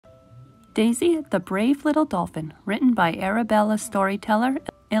Daisy, the Brave Little Dolphin, written by Arabella Storyteller,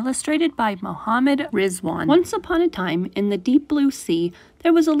 illustrated by Mohammed Rizwan. Once upon a time, in the deep blue sea,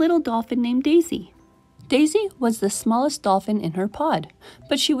 there was a little dolphin named Daisy. Daisy was the smallest dolphin in her pod,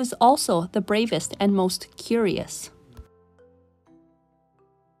 but she was also the bravest and most curious.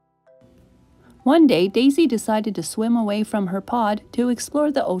 One day, Daisy decided to swim away from her pod to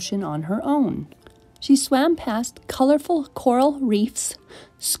explore the ocean on her own. She swam past colorful coral reefs,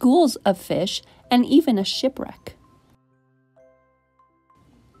 schools of fish, and even a shipwreck.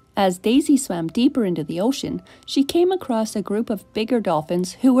 As Daisy swam deeper into the ocean, she came across a group of bigger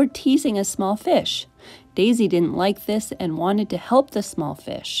dolphins who were teasing a small fish. Daisy didn't like this and wanted to help the small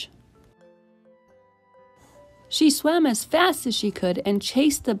fish. She swam as fast as she could and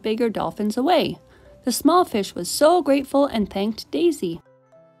chased the bigger dolphins away. The small fish was so grateful and thanked Daisy.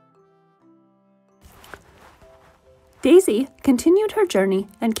 Daisy continued her journey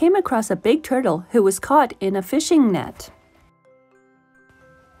and came across a big turtle who was caught in a fishing net.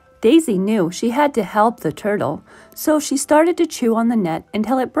 Daisy knew she had to help the turtle, so she started to chew on the net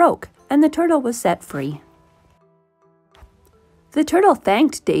until it broke and the turtle was set free. The turtle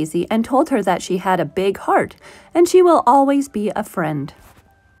thanked Daisy and told her that she had a big heart and she will always be a friend.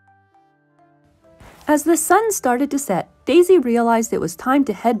 As the sun started to set, Daisy realized it was time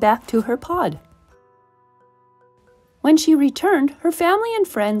to head back to her pod. When she returned, her family and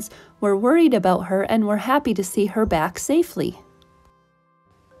friends were worried about her and were happy to see her back safely.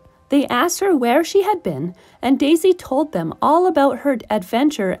 They asked her where she had been, and Daisy told them all about her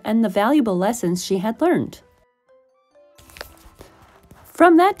adventure and the valuable lessons she had learned.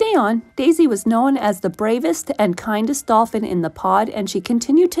 From that day on, Daisy was known as the bravest and kindest dolphin in the pod, and she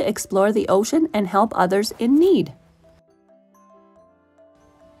continued to explore the ocean and help others in need.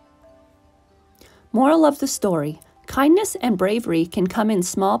 Moral of the story: kindness and bravery can come in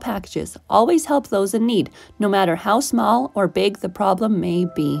small packages. Always help those in need, no matter how small or big the problem may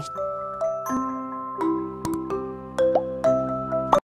be.